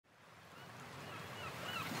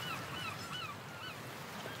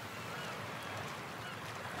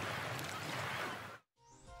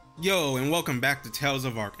Yo, and welcome back to Tales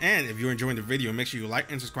of Arc. And if you're enjoying the video, make sure you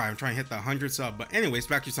like and subscribe. I'm trying to hit the 100 sub. But anyways,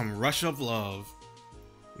 back to some Rush of Love.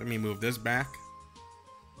 Let me move this back.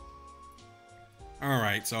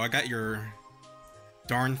 Alright, so I got your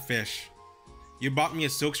darn fish. You bought me a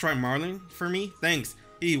silk stripe marlin for me? Thanks.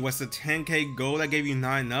 Was the 10k gold I gave you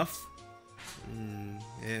not enough?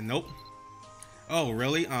 Nope. Oh,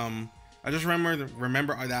 really? I just remember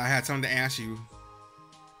that I had something to ask you.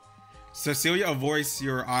 Cecilia avoids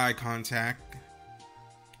your eye contact.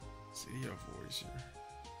 Cecilia avoids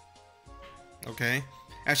your... Okay.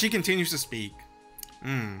 As she continues to speak.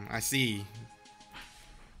 I see.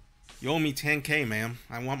 You owe me 10k, ma'am.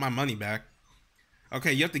 I want my money back.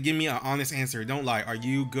 Okay, you have to give me an honest answer. Don't lie. Are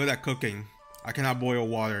you good at cooking? I cannot boil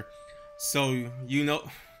water. So, you know...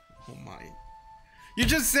 Oh my... You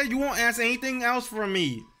just said you won't ask anything else from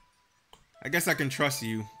me. I guess I can trust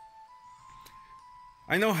you.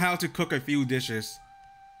 I know how to cook a few dishes.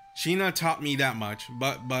 Sheena taught me that much,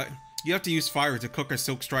 but you have to use fire to cook a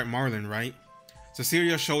silk stripe marlin, right?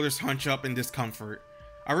 Cecilia's shoulders hunch up in discomfort.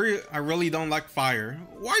 I really don't like fire.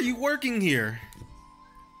 Why are you working here?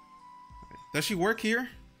 Does she work here?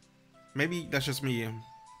 Maybe that's just me.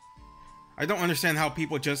 I don't understand how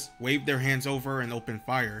people just wave their hands over and open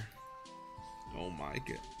fire. Oh my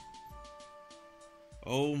god.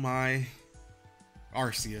 Oh my...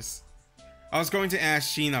 Arceus. I was going to ask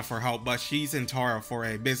Sheena for help, but she's in Tara for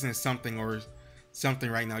a business something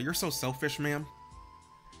right now. You're so selfish, ma'am.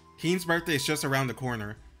 Keen's birthday is just around the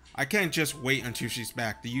corner. I can't just wait until she's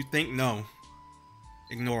back. Do you think? No.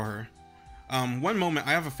 Ignore her. One moment,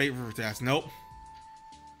 I have a favor to ask. Nope.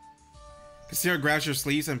 Cassandra grabs your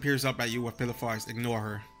sleeves and peers up at you with pitiful eyes. Ignore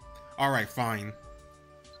her. Alright, fine.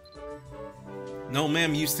 No,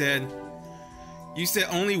 ma'am, you said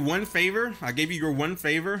only one favor? I gave you your one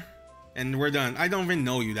favor? And we're done. I don't even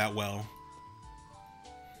know you that well.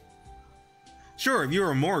 Sure, if you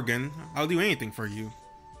were Morgan, I'll do anything for you.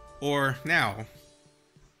 Or now.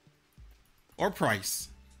 Or Price.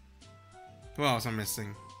 Who else I'm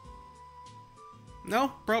missing?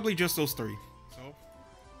 No, probably just those three. So,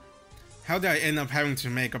 how did I end up having to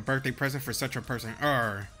make a birthday present for such a person?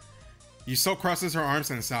 Ysolte crosses her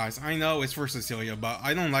arms and sighs. I know it's for Cecilia, but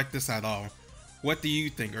I don't like this at all. What do you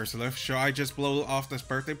think, Ursula? Should I just blow off this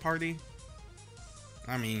birthday party?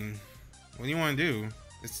 I mean, what do you want to do?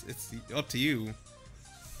 It's up to you.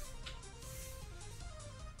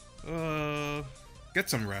 Get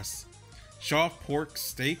some rest. Shaw pork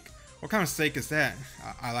steak? What kind of steak is that?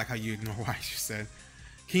 I like how you ignore what I just said.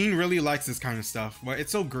 Keen really likes this kind of stuff, but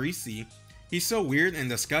it's so greasy. He's so weird and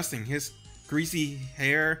disgusting. His greasy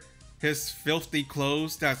hair, his filthy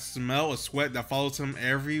clothes, that smell of sweat that follows him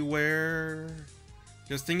everywhere.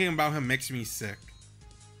 Just thinking about him makes me sick.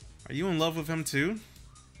 Are you in love with him too?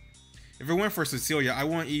 If it weren't for Cecilia, I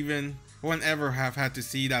wouldn't ever have had to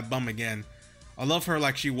see that bum again. I love her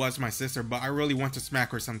like she was my sister, but I really want to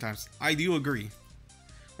smack her sometimes. I do agree.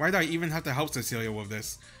 Why do I even have to help Cecilia with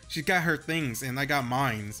this? She's got her things and I got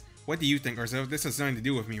mine. What do you think, Ursula? This has nothing to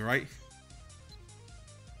do with me, right?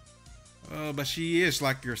 But she is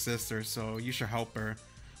like your sister, so you should help her.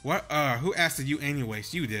 What? Who asked you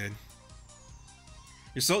anyways? You did.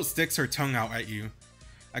 Ysolte sticks her tongue out at you.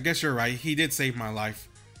 I guess you're right. He did save my life.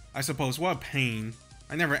 I suppose. What a pain.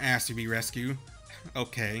 I never asked to be rescued.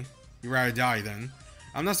 Okay. You'd rather die then.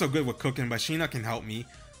 I'm not so good with cooking, but Sheena can help me.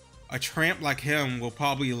 A tramp like him will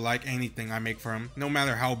probably like anything I make for him, no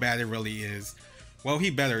matter how bad it really is. Well, he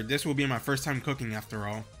better. This will be my first time cooking after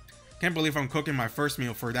all. Can't believe I'm cooking my first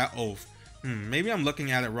meal for that oaf. Maybe I'm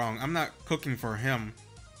looking at it wrong. I'm not cooking for him.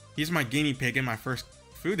 He's my guinea pig in my first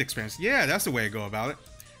food experience. Yeah, that's the way to go about it.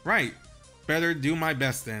 Right. Better do my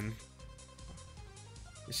best then.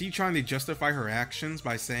 Is she trying to justify her actions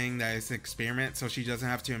by saying that it's an experiment so she doesn't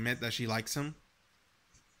have to admit that she likes him?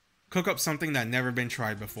 Cook up something that never been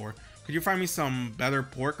tried before. Could you find me some better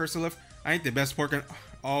pork, Ursula? I ate the best pork in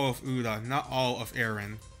all of Uda, not all of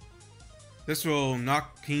Aaron. This will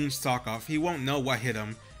knock Keen's sock off. He won't know what hit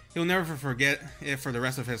him. He'll never forget it for the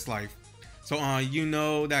rest of his life. So, you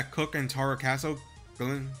know that cook in Tara Castle,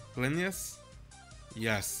 Glinius?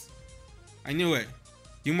 Yes. I knew it.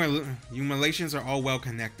 You Malaysians are all well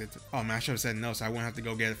connected. Oh man, I should have said no so I wouldn't have to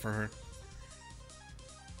go get it for her.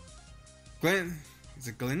 Is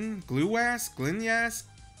it Gluas?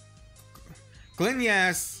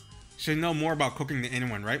 Glinias should know more about cooking than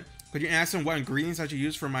anyone, right? Could you ask him what ingredients I should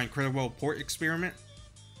use for my incredible pork experiment?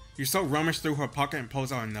 Ysolte rummaged through her pocket and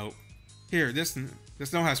pulls out a note. Here, this note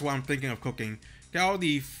has what I'm thinking of cooking. Get all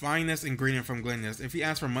the finest ingredient from Glinius. If he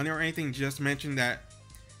asks for money or anything, just mention that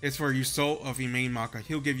it's for Ysolte of Imane Maka.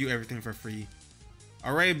 He'll give you everything for free.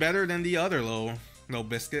 Alright, better than the other little little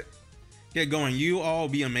biscuit. Get going. You all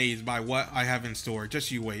be amazed by what I have in store.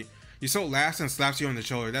 Just you wait. Ysolte laughs and slaps you on the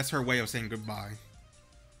shoulder. That's her way of saying goodbye.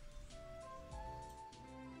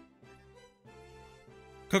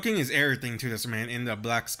 Cooking is everything to this man in the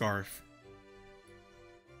black scarf.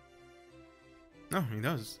 No, he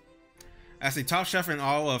does. As the top chef in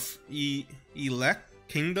all of Elect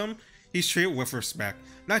Kingdom, he's treated with respect.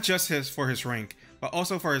 Not just for his rank, but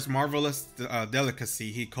also for his marvelous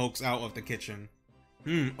delicacy he coaxes out of the kitchen.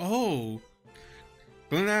 Oh!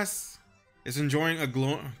 Glenlass is enjoying a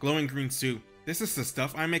glowing green soup. This is the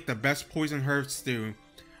stuff. I make the best poison herb stew.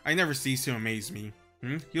 I never cease to amaze me.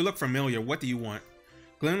 You look familiar. What do you want?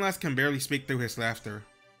 Glenlass can barely speak through his laughter.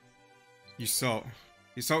 Ysolte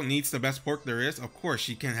needs the best pork there is? Of course,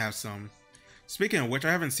 she can have some. Speaking of which,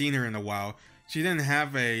 I haven't seen her in a while. She didn't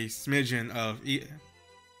have a smidgen of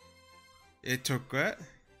it took what?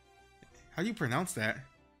 How do you pronounce that?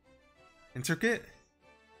 Intricate?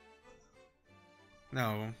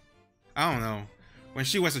 No. I don't know. When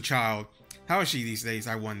she was a child. How is she these days,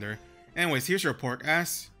 I wonder. Anyways, here's your pork.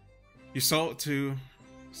 Ask Ysolte to...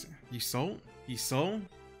 Ysolte?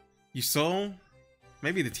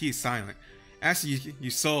 Maybe the T is silent. Ask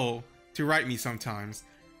Ysolte to write me sometimes.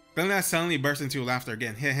 Glenlass suddenly bursts into laughter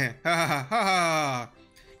again. Heh heh. Ha ha ha ha.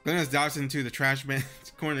 Glenlass dives into the trash bin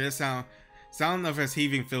corner. The sound of his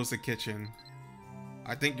heaving fills the kitchen.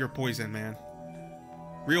 I think you're poison, man.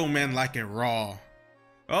 Real men like it raw.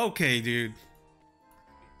 Okay, dude.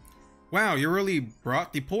 Wow, you really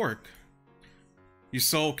brought the pork.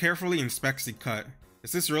 Ysolte carefully inspects the cut.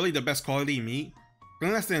 Is this really the best quality meat?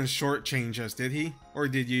 Glenlass didn't shortchange us, did he? Or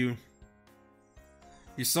did you?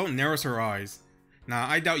 Ysolte narrows her eyes. Nah,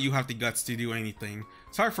 I doubt you have the guts to do anything.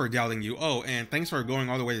 Sorry for doubting you. Oh, and thanks for going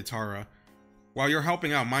all the way to Tara. While you're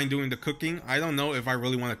helping out, mind doing the cooking? I don't know if I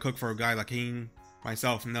really want to cook for a guy like him.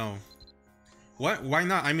 Myself, no. What? Why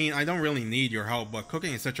not? I mean, I don't really need your help, but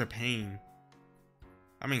cooking is such a pain.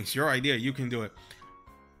 I mean, it's your idea. You can do it.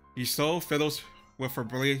 Ysolte fiddles with her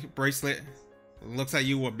bracelet. Looks at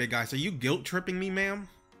you with big eyes. Are you guilt tripping me, ma'am?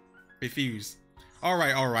 Refuse.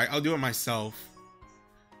 Alright, I'll do it myself.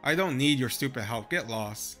 I don't need your stupid help. Get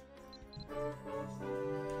lost.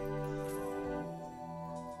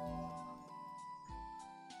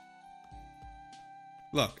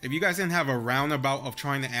 Look, if you guys didn't have a roundabout of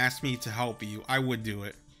trying to ask me to help you, I would do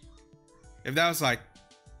it. If that was like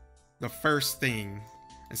the first thing,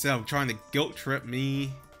 instead of trying to guilt trip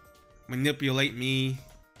me, manipulate me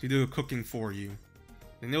to do the cooking for you,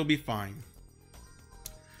 then it'll be fine.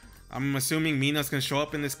 I'm assuming Mina's gonna show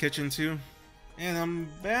up in this kitchen too. And I'm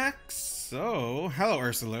back, so... Hello,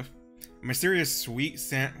 Ursula. A mysterious sweet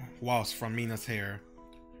scent wafts from Mina's hair.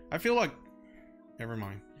 I feel like... Never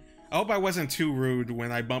mind. I hope I wasn't too rude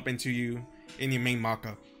when I bumped into you in the main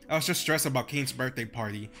mock-up. I was just stressed about Kane's birthday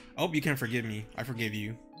party. I hope you can forgive me. I forgive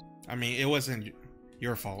you. I mean, it wasn't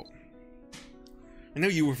your fault. I know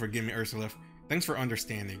you will forgive me, Ursula. Thanks for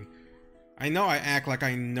understanding. I know I act like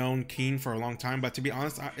I've known Keen for a long time, but to be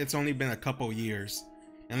honest, it's only been a couple years.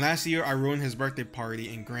 And last year, I ruined his birthday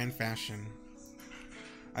party in grand fashion.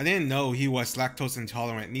 I didn't know he was lactose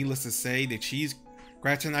intolerant. Needless to say, the cheese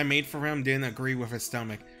gratin I made for him didn't agree with his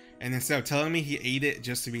stomach. And instead of telling me, he ate it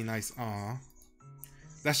just to be nice. Aww.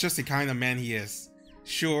 That's just the kind of man he is.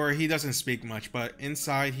 Sure, he doesn't speak much, but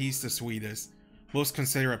inside, he's the sweetest, most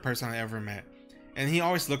considerate person I ever met. And he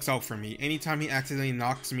always looks out for me. Anytime he accidentally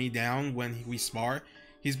knocks me down when we spar,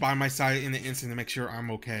 he's by my side in an instant to make sure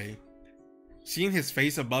I'm okay. Seeing his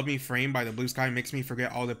face above me framed by the blue sky makes me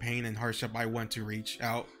forget all the pain and hardship I want to reach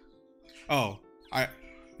out. Oh,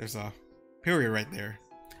 there's a period right there.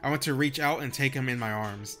 I want to reach out and take him in my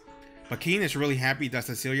arms. But Keen is really happy that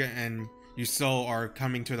Cecilia and Ysolte are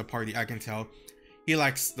coming to the party, I can tell. He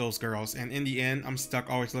likes those girls, and in the end, I'm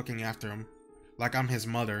stuck always looking after him. Like I'm his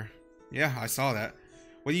mother. Yeah, I saw that.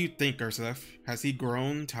 What do you think, Ursula? Has he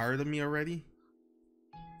grown tired of me already?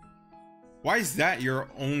 Why is that your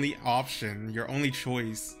only option? Your only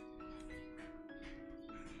choice?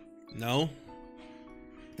 No?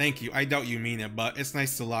 Thank you, I doubt you mean it, but it's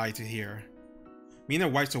nice to lie to hear. Mina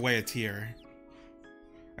wipes away a tear.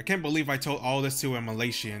 I can't believe I told all this to a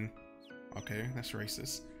Malaysian. Okay, that's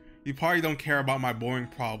racist. You probably don't care about my boring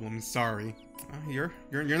problems, sorry. You're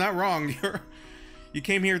not wrong. You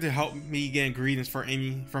came here to help me get ingredients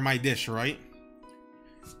for my dish, right?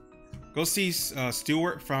 Go see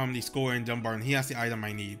Stuart from the school in Dumbarton. He has the item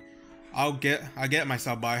I need. I'll get it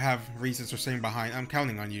myself, but I have reasons for staying behind. I'm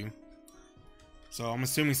counting on you. So I'm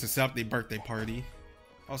assuming to set up the birthday party.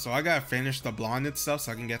 Also, I gotta finish the blonded stuff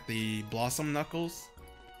so I can get the blossom knuckles.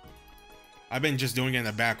 I've been just doing it in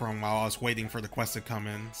the background while I was waiting for the quest to come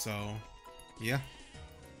in, so yeah.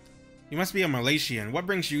 You must be a Malaysian. What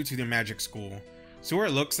brings you to the magic school?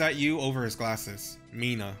 Stuart looks at you over his glasses.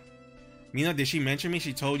 Mina. Mina, did she mention me?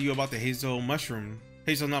 She told you about the hazelnut mushroom,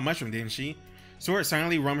 didn't she? Stuart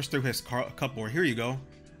silently rummaged through his cupboard. Here you go.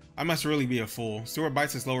 I must really be a fool. Stuart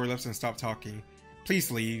bites his lower lips and stops talking.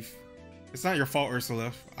 Please leave. It's not your fault,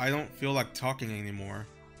 Ursula. I don't feel like talking anymore.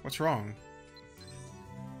 What's wrong?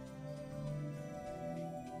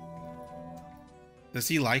 Does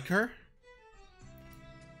he like her?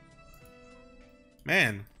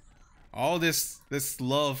 Man, all this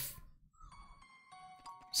love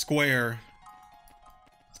square,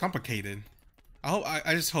 it's complicated.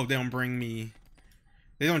 I just hope they don't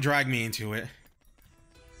drag me into it.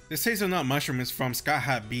 This hazelnut mushroom is from Sky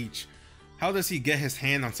Hat Beach. How does he get his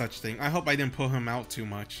hand on such thing? I hope I didn't pull him out too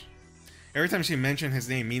much. Every time she mentioned his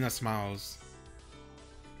name, Mina smiles.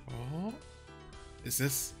 Oh,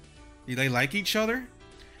 do they like each other?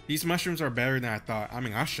 These mushrooms are better than I thought. I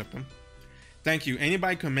mean, I'll ship them. Thank you.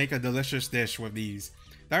 Anybody could make a delicious dish with these.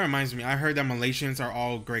 That reminds me, I heard that Malaysians are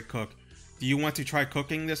all great cook. Do you want to try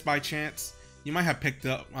cooking this by chance? You might have picked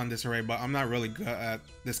up on this already, but I'm not really good at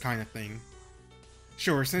this kind of thing.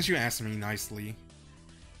 Sure, since you asked me nicely.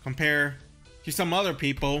 Compare to some other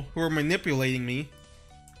people who are manipulating me.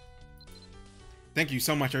 Thank you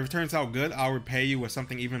so much. If it turns out good, I'll repay you with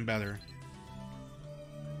something even better.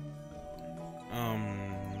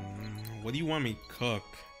 What do you want me to cook?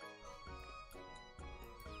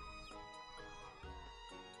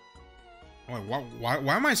 Wait,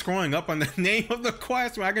 why am I scrolling up on the name of the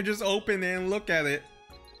quest when I can just open it and look at it?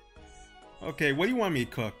 Okay, what do you want me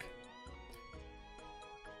to cook?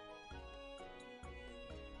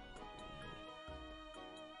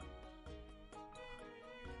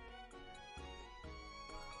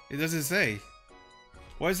 It doesn't say.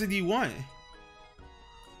 What is it you want?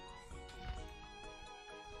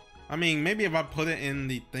 I mean, maybe if I put it in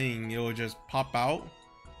the thing, it'll just pop out.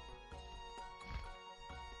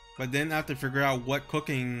 But then I have to figure out what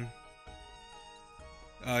cooking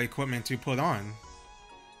equipment to put on.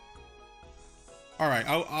 All right,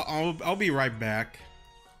 I'll be right back.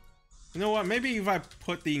 You know what? Maybe if I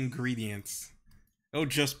put the ingredients, it'll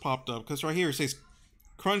just pop up. Because right here it says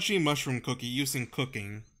crunchy mushroom cookie used in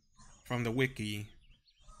cooking from the wiki.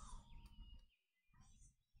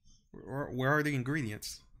 Where are the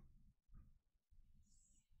ingredients?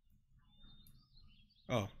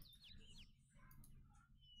 Oh.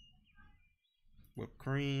 Whipped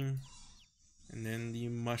cream. And then the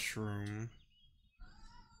mushroom.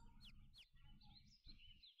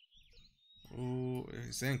 Oh,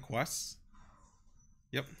 is it in quests?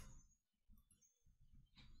 Yep.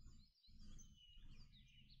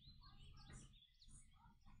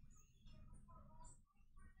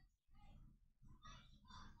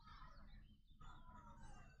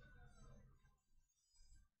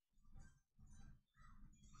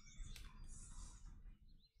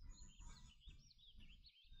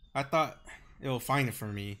 I thought it'll find it for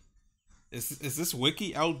me. Is this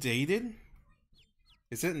wiki outdated?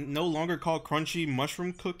 Is it no longer called Crunchy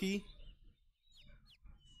Mushroom Cookie?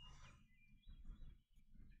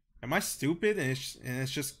 Am I stupid and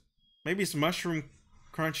it's just maybe it's Mushroom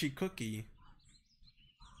Crunchy Cookie?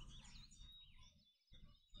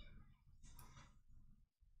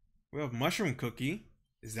 We have Mushroom Cookie.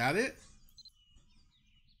 Is that it?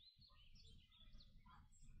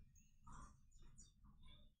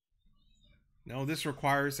 No, this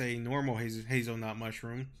requires a normal hazelnut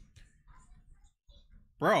mushroom.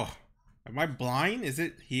 Bro, am I blind? Is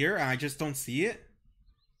it here and I just don't see it?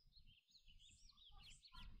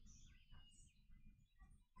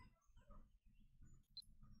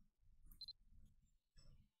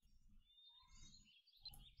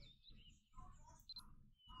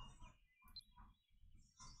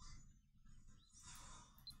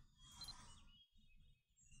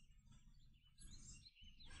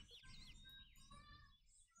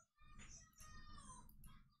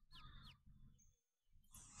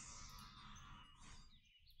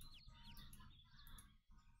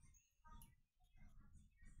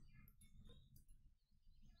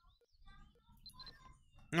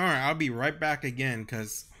 Alright, I'll be right back again,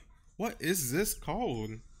 because what is this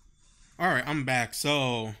called? Alright, I'm back.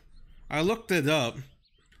 So, I looked it up,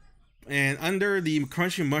 and under the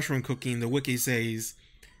Crunchy Mushroom Cooking, the wiki says,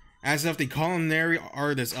 as of the Culinary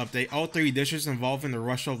Artist update, all 3 dishes involved in the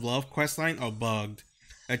Rush of Love questline are bugged.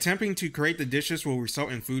 Attempting to create the dishes will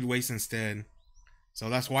result in food waste instead. So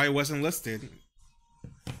that's why it wasn't listed.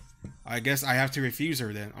 I guess I have to refuse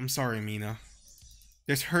her then. I'm sorry, Mina.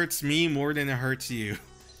 This hurts me more than it hurts you.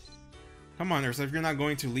 Come on, Ursula, if you're not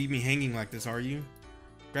going to leave me hanging like this, are you?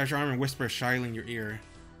 Grab your arm and whisper shyly in your ear.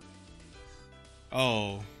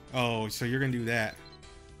 Oh, Oh, so you're gonna do that.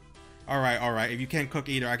 Alright, alright. If you can't cook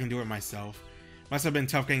either, I can do it myself. Must have been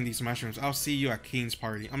tough getting these mushrooms. I'll see you at Keen's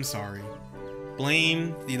party. I'm sorry.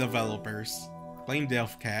 Blame the developers. Blame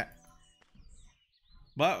Delphcat.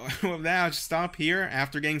 But with that, I'll just stop here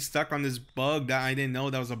after getting stuck on this bug that I didn't know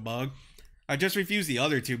that was a bug. I just refused the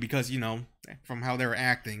other two because, you know, from how they were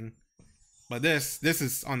acting. But this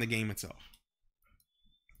is on the game itself.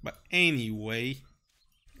 But anyway.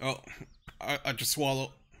 Oh, I just swallowed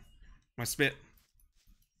my spit.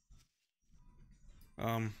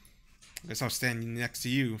 I guess I'll stand next to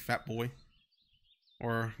you, fat boy.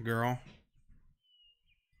 Or girl.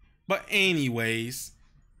 But anyways,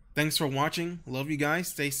 thanks for watching. Love you guys.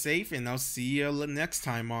 Stay safe. And I'll see you next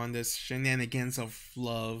time on this shenanigans of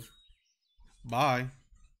love. Bye.